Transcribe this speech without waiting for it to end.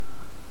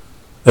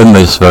In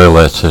this very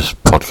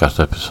latest podcast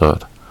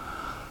episode,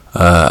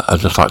 I'd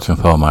just like to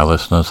inform my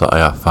listeners that I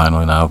have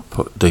finally now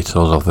put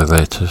details of the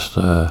latest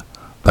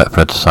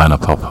Betfred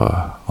sign-up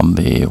offer on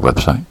the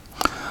website.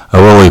 I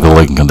will leave a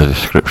link in the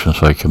description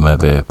so you can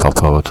maybe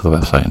pop over to the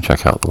website and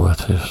check out the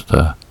latest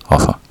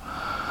offer.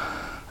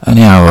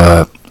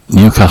 Anyhow,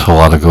 Newcastle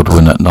had a good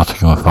win at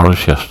Nottingham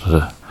Forest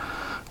yesterday,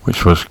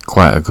 which was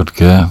quite a good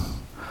game,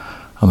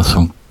 and there's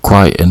some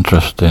quite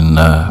interesting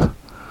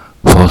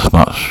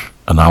post-match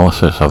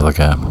analysis of the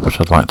game, which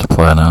I'd like to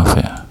play now for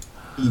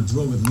you. You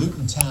drew with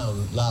Luton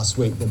Town last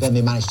week, but then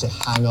they managed to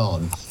hang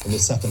on in the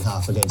second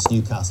half against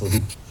Newcastle,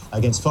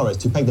 against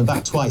Forest, who pegged them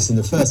back twice in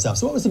the first half.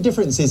 So what was the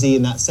difference, Izzy,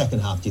 in that second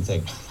half, do you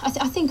think? I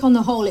think on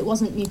the whole it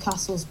wasn't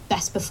Newcastle's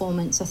best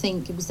performance. I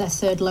think it was their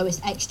third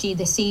lowest XG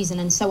this season,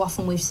 and so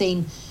often we've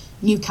seen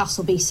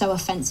Newcastle be so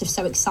offensive,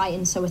 so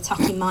exciting, so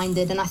attacking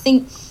minded. And I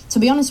think, to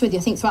be honest with you,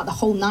 I think throughout the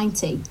whole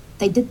 90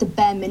 they did the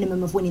bare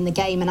minimum of winning the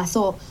game, and I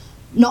thought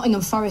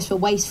Nottingham Forest were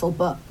wasteful,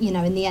 but in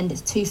the end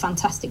it's two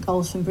fantastic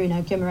goals from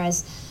Bruno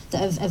Guimaraes that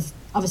have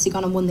obviously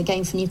gone and won the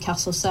game for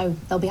Newcastle, so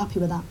they'll be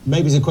happy with that.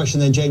 Maybe it's a question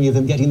then, Jamie, of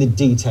them getting the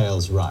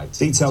details right.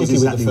 Details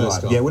exactly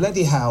right. Yeah, well,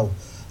 Eddie Howe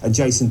and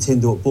Jason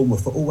Tindall at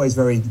Bournemouth are always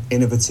very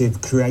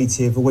innovative,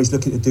 creative, always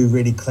looking to do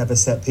really clever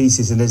set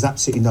pieces, and there's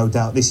absolutely no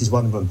doubt this is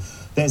one of them.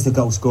 There's the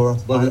goal scorer.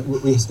 Well,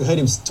 we heard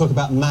him talk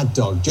about Mad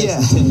Dog,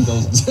 Jason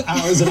Tindall,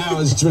 hours and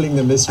hours drilling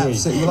them this week.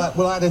 Absolutely.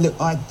 Well,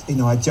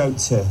 I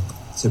joked to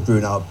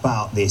Bruno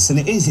about this, and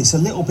it's a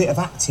little bit of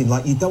acting,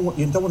 like you don't want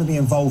to be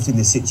involved in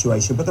this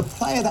situation, but the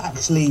player that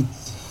actually,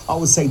 I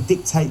would say,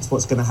 dictates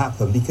what's going to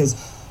happen, because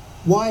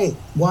why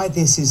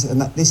this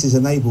is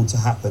enabled to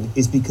happen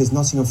is because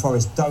Nottingham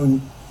Forest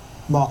don't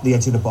mark the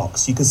edge of the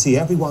box. You can see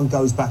everyone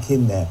goes back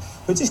in there,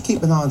 but just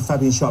keep an eye on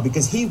Fabian Schär,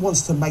 because he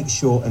wants to make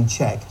sure and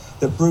check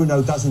that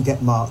Bruno doesn't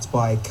get marked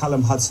by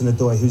Callum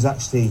Hudson-Odoi, who's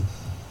actually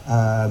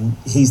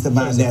he's the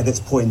man there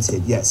that's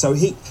pointed. Yeah, so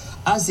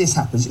as this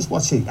happens, just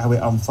watch how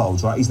it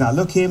unfolds, right? He's now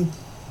looking,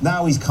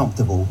 now he's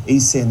comfortable.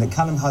 He's seeing that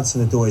Callum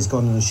Hudson-Odoi has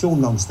gone on a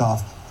Sean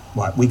Longstaff.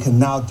 Right, we can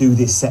now do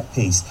this set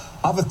piece.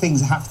 Other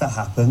things have to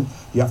happen.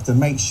 You have to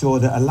make sure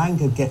that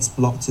Alanga gets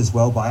blocked as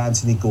well by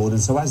Anthony Gordon.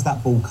 So as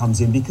that ball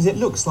comes in, because it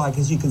looks like,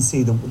 as you can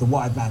see, the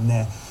wide man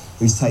there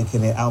who's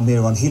taking it,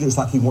 Almiron, he looks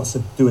like he wants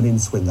to do an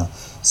in-swinger.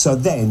 So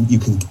then you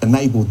can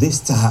enable this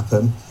to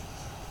happen,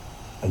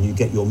 and you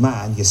get your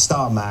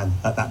star man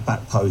at that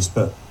back post,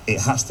 but it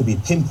has to be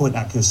pinpoint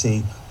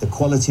accuracy, the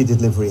quality of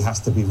delivery has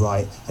to be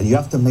right, and you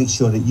have to make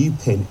sure that you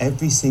pin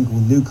every single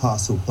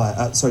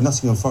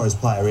Nottingham Forest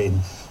player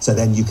in, so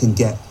then you can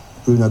get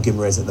Bruno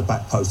Guimaraes at the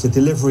back post. The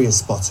delivery is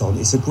spot on.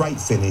 It's a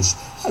great finish.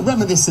 A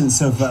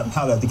reminiscence of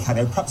Paolo Di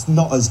Canio, perhaps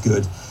not as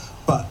good,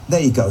 but there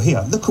you go.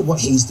 Here, look at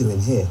what he's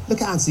doing here.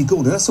 Look at Anthony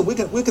Gordon. That's what we're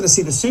going to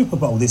see the Super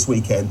Bowl this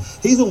weekend.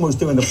 He's almost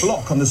doing a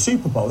block on the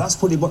Super Bowl. That's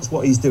pretty much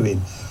what he's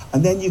doing.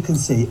 And then you can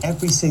see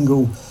every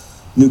single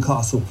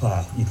Newcastle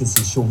player. You can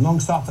see Sean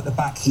Longstaff at the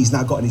back. He's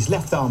now got his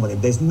left arm on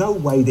him. There's no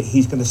way that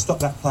he's going to stop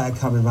that player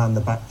coming around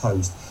the back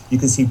post. You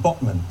can see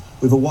Botman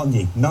with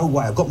Awoniyi. No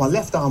way. I've got my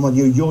left arm on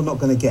you. You're not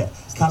going to get.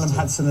 Callum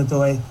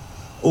Hudson-Odoi.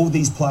 All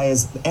these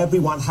players,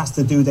 everyone has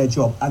to do their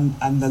job.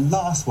 And the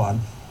last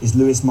one is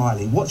Lewis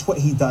Miley. Watch what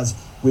he does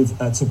with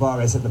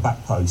Tavares at the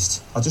back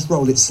post. I'll just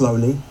roll it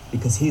slowly,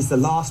 because he's the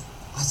last.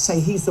 I'd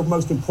say he's the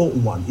most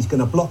important one. He's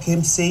going to block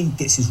him. See,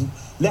 gets his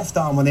left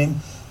arm on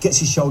him, gets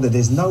his shoulder.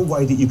 There's no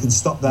way that you can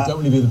stop that. You don't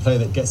want to be the player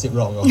that gets it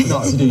wrong. Or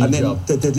to do your job.